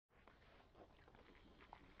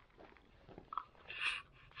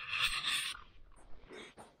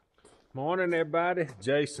Morning, everybody.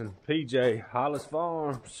 Jason, PJ, Hollis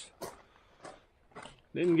Farms.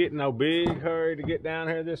 Didn't get in no big hurry to get down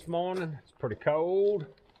here this morning. It's pretty cold.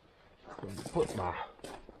 Put my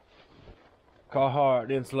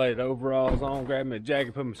Carhartt insulated overalls on, grab me a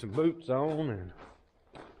jacket, put me some boots on, and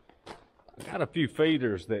I got a few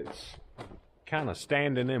feeders that's kind of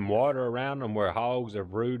standing in water around them where hogs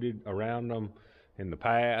have rooted around them in the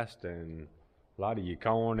past, and a lot of your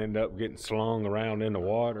corn end up getting slung around in the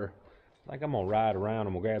water. I think I'm gonna ride around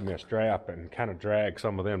them, grab me a strap and kind of drag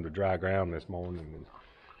some of them to dry ground this morning and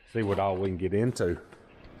see what all we can get into.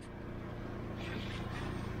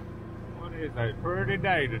 What is a pretty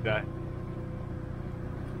day today.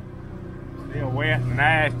 Still wet and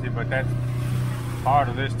nasty, but that's part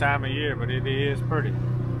of this time of year, but it is pretty.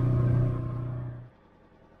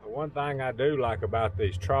 The one thing I do like about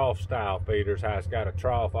these trough style feeders, how it's got a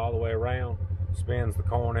trough all the way around, spins the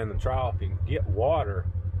corn in the trough. You can get water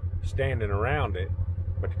standing around it,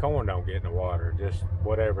 but the corn don't get in the water, just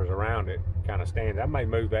whatever's around it kind of stands. I may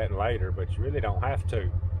move that in later, but you really don't have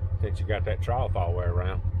to since you got that trough all the way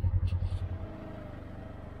around.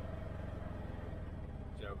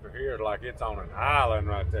 Joker here like it's on an island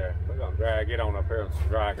right there. We're gonna drag it on up here on some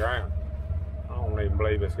dry ground. I don't even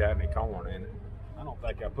believe it's got any corn in it. I don't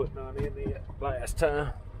think I put none in it last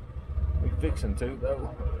time. We fixing to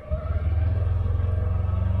though.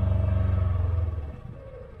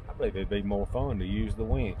 I believe it'd be more fun to use the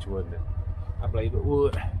winch, wouldn't it? I believe it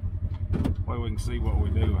would. Way we can see what we're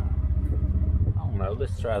doing. I don't know,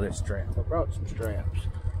 let's try this strap. I brought some straps.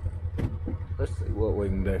 Let's see what we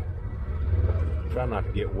can do. Try not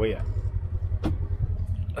to get wet.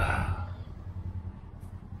 I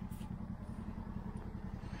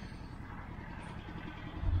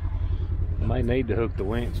may need to hook the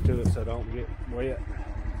winch to it so I don't get wet.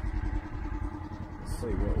 Let's see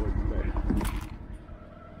what we can do.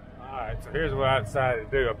 Alright, so here's what I decided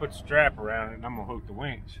to do. I put the strap around it and I'm going to hook the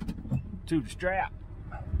winch to the strap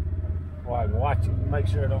while I can watch it and make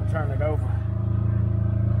sure I don't turn it over.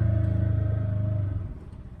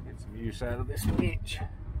 Get some use out of this winch.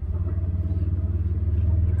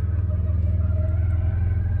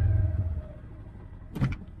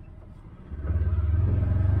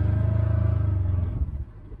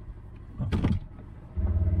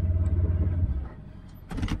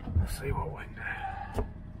 Let's see what we can do.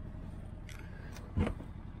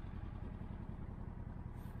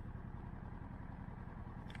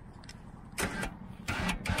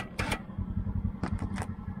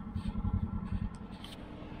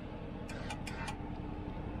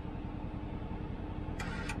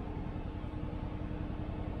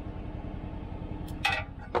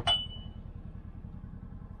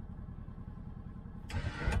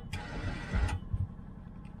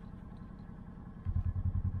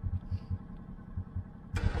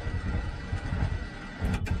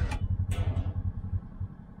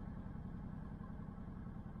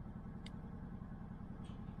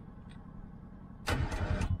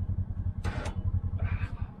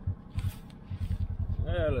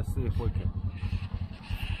 Yeah, let's see if we can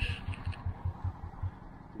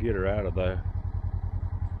get her out of there.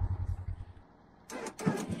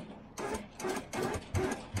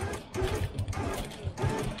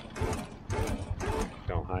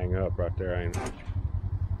 Don't hang up right there, ain't it?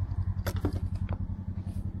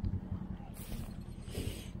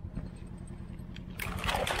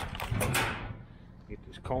 Get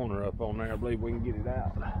this corner up on there, I believe we can get it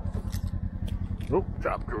out. Oop,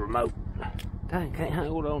 dropped the remote. Dang, can't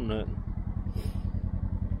hold on nothing.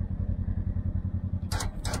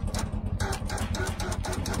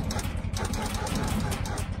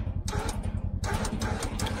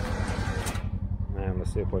 Man,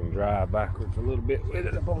 let's see if we can drive backwards a little bit with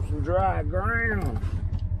it up on some dry ground.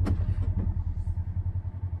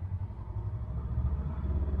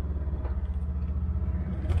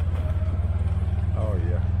 Oh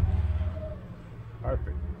yeah.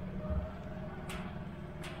 Perfect.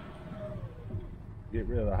 Get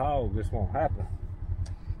rid of the hog, this won't happen.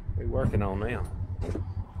 We're working on them.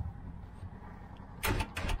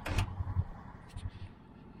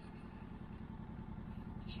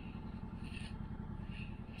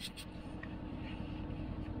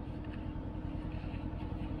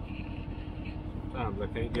 Sometimes I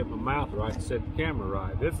can't get my mouth right to set the camera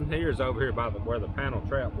right. This one here is over here by where the panel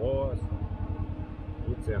trap was.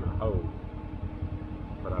 It's in a hole.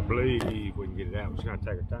 But I believe we can get it out. We're just gonna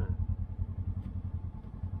take our time.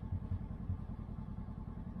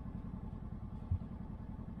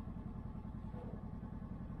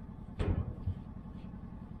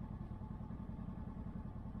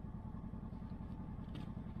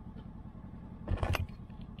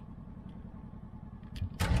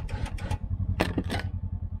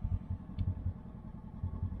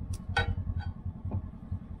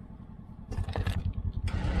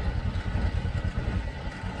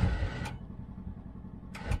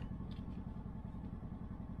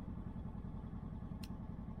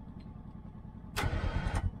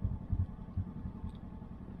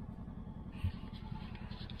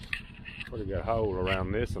 Pretty good hole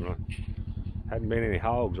around this one. Hadn't been any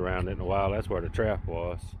hogs around it in a while. That's where the trap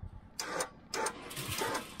was.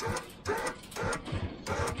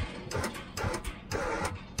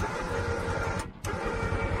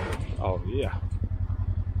 Oh yeah,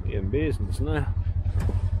 in business now.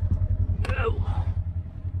 Go.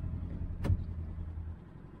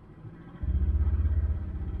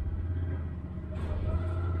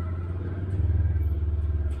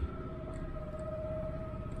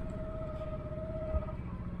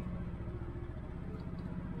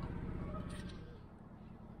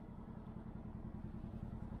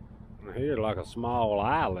 Here like a small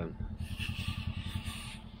island.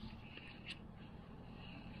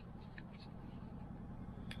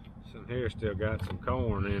 Some here still got some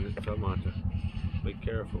corn in it, so I'm going to have to be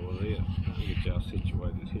careful with it. I'll get y'all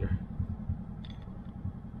situated here.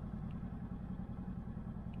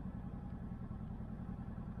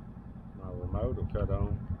 My remote will cut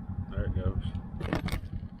on. There it goes.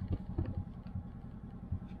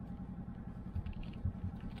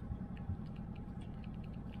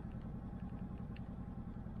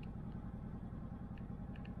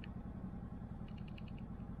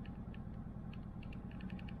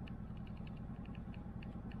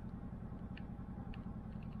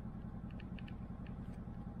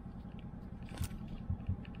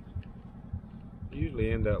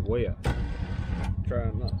 Usually end up wet.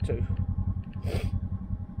 Trying not to.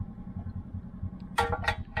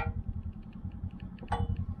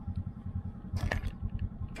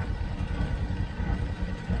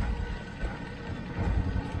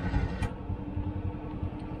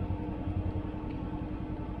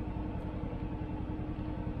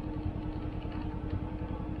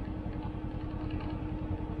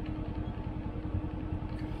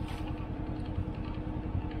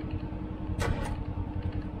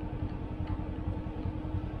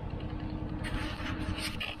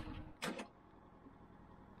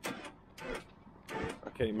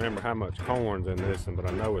 I can't remember how much corn's in this one, but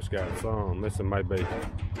I know it's got some. This one may be,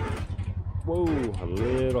 whoa, a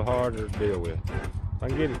little harder to deal with. If I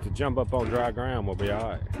can get it to jump up on dry ground, we'll be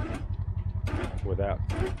all right without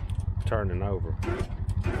turning over.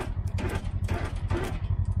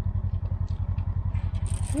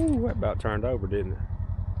 Ooh, that about turned over, didn't it?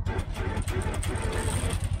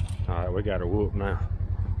 All right, we got her whoop now.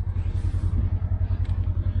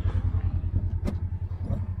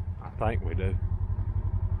 I think we do.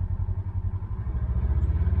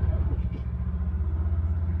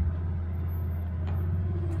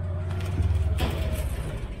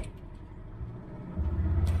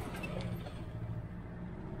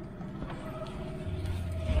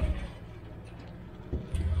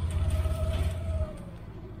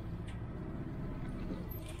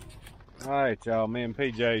 Alright y'all, me and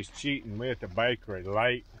PJ's cheating. We're at the bakery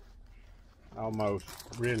late. Almost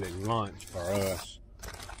really lunch for us.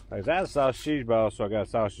 Is that a sausage cheese ball? So I got a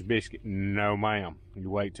sausage biscuit. No ma'am. You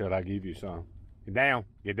wait till I give you some. Get down.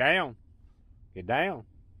 Get down. Get down.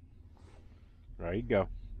 There you go.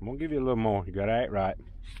 I'm gonna give you a little more. You gotta act right.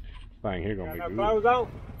 Thing here gonna be good. Clothes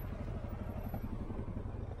on?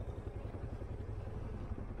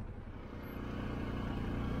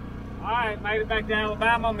 Alright, made it back to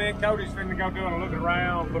Alabama. Me and Cody's finna go doing a look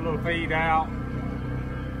around, put a little feed out.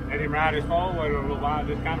 Let him ride his four-wheeler a little while,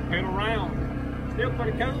 just kind of pedal around. Still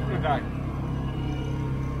pretty cool today.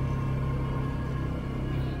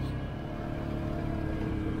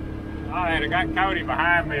 Alright, I got Cody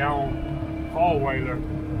behind me on four-wheeler.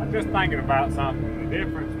 I'm just thinking about something. The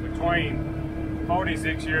difference between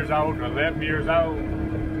 46 years old and 11 years old.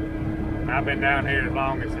 I've been down here as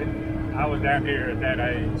long as I was down here at that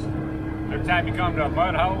age. Every time you come to a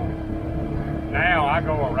mud hole, now I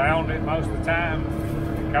go around it most of the time.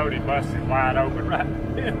 And Cody busts it wide open right in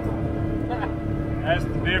the middle. That's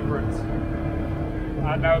the difference.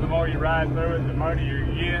 I know the more you ride through it, the muddier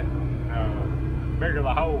you get, bigger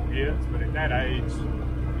the hole gets. But at that age,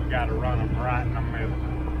 you got to run them right in the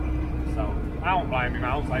middle. So I don't blame him.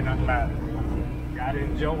 I don't say nothing about it. Got to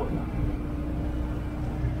enjoy it.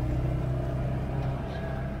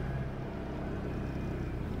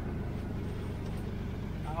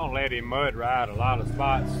 I don't let him mud ride a lot of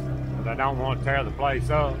spots because I don't want to tear the place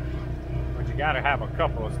up. But you got to have a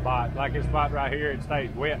couple of spots. Like this spot right here, it stays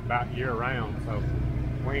wet about year round, so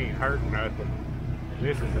we ain't hurting nothing.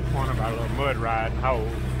 This is one of our little mud riding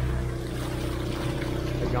holes.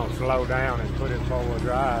 He's gonna slow down and put it four-wheel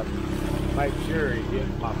drive. Make sure he gets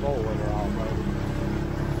my four-wheeler off of it.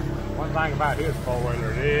 One thing about his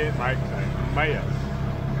four-wheeler, it makes a mess.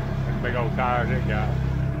 Them big old tires it got.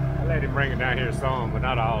 I let him bring it down here some, but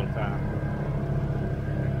not all the time.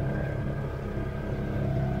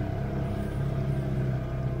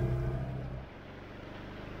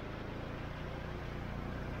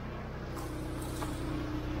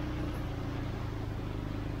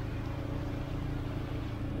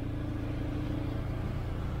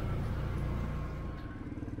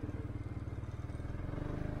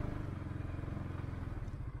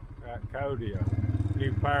 Cody a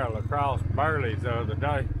new pair of lacrosse burleys the other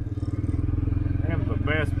day. Them the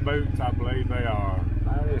best boots, I believe they are.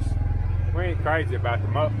 We ain't crazy about the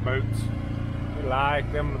muck boots. We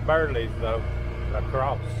like them burleys though,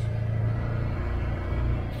 lacrosse.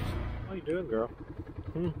 What you doing, girl?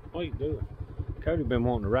 What you doing? Cody been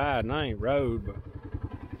wanting to ride and I ain't rode, but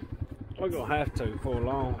we're gonna have to before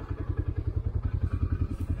long.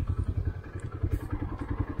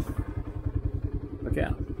 Look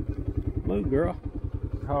out. Move, girl.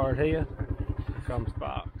 Hard head. Here comes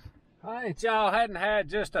Fox. Alright, y'all, hadn't had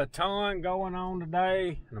just a ton going on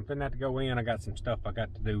today, and I'm finna have to go in. I got some stuff I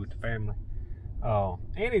got to do with the family.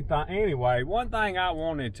 Anyway, one thing I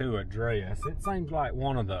wanted to address, it seems like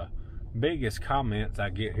one of the biggest comments I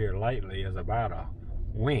get here lately is about a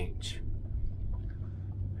winch,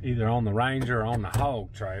 either on the Ranger or on the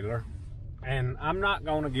hog trailer. And I'm not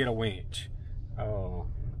gonna get a winch.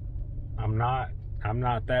 I'm not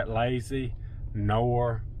that lazy,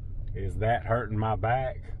 nor is that hurting my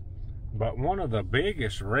back. But one of the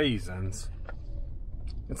biggest reasons,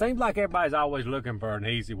 it seems like everybody's always looking for an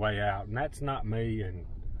easy way out, and that's not me.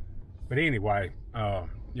 But anyway,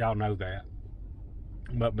 y'all know that.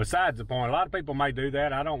 But besides the point, a lot of people may do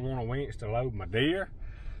that. I don't want a winch to load my deer.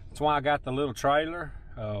 That's why I got the little trailer.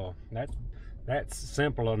 That's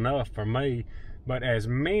simple enough for me. But as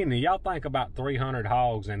many, y'all think about 300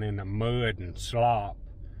 hogs and in the mud and slop.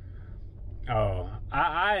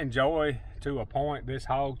 I enjoy, to a point, this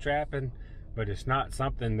hog trapping, but it's not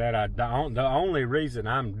something that I don't. The only reason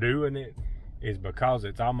I'm doing it is because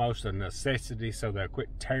it's almost a necessity, so they'll quit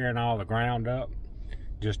tearing all the ground up,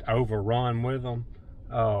 just overrun with them.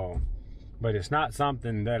 But it's not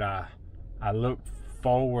something that I look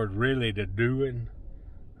forward really to doing,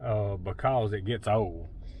 because it gets old.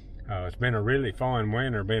 It's been a really fun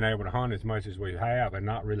winter being able to hunt as much as we have and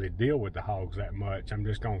not really deal with the hogs that much. I'm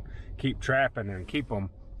just gonna keep trapping and keep them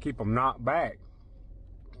knocked back.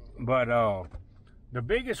 But the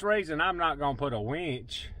biggest reason I'm not gonna put a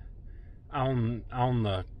winch on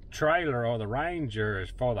the trailer or the Ranger is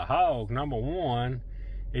for the hog. Number one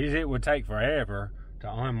is it would take forever to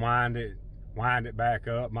unwind it, wind it back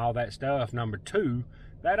up and all that stuff. Number two,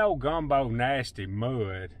 that old gumbo nasty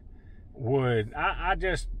mud would, I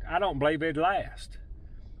don't believe it'd last.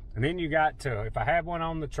 And then you got to, if I have one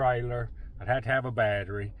on the trailer, I'd have to have a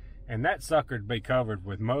battery, and that sucker'd be covered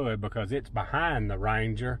with mud because it's behind the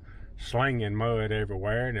Ranger, slinging mud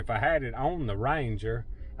everywhere. And if I had it on the Ranger,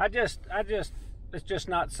 it's just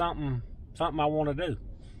not something I want to do.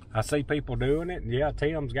 I see people doing it, and yeah,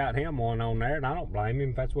 Tim's got him one on there, and I don't blame him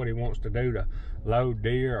if that's what he wants to do to load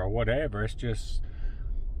deer or whatever. It's just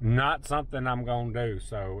not something I'm gonna do.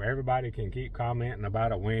 So everybody can keep commenting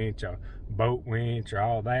about a winch, a boat winch, or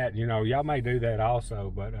all that. You know, y'all may do that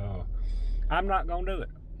also, but I'm not gonna do it.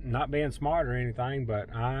 Not being smart or anything, but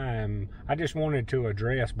I just wanted to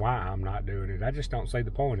address why I'm not doing it. I just don't see the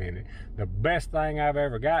point in it. The best thing I've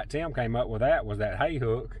ever got, Tim came up with that, was that hay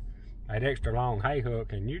hook, that extra long hay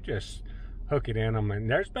hook, and you just hook it in them. And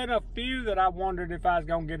there's been a few that I wondered if I was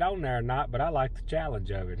gonna get on there or not, but I like the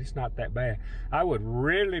challenge of it. It's not that bad. I would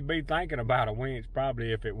really be thinking about a winch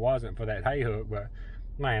probably if it wasn't for that hay hook, but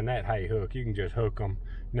man, that hay hook, you can just hook them,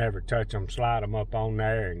 never touch them, slide them up on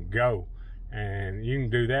there and go. And you can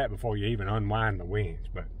do that before you even unwind the winch.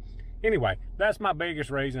 But anyway, that's my biggest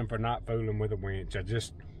reason for not fooling with a winch. I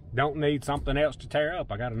just don't need something else to tear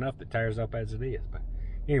up. I got enough that tears up as it is. But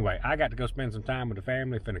anyway, I got to go spend some time with the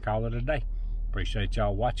family. Finna call it a day. Appreciate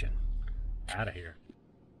y'all watching. Out of here.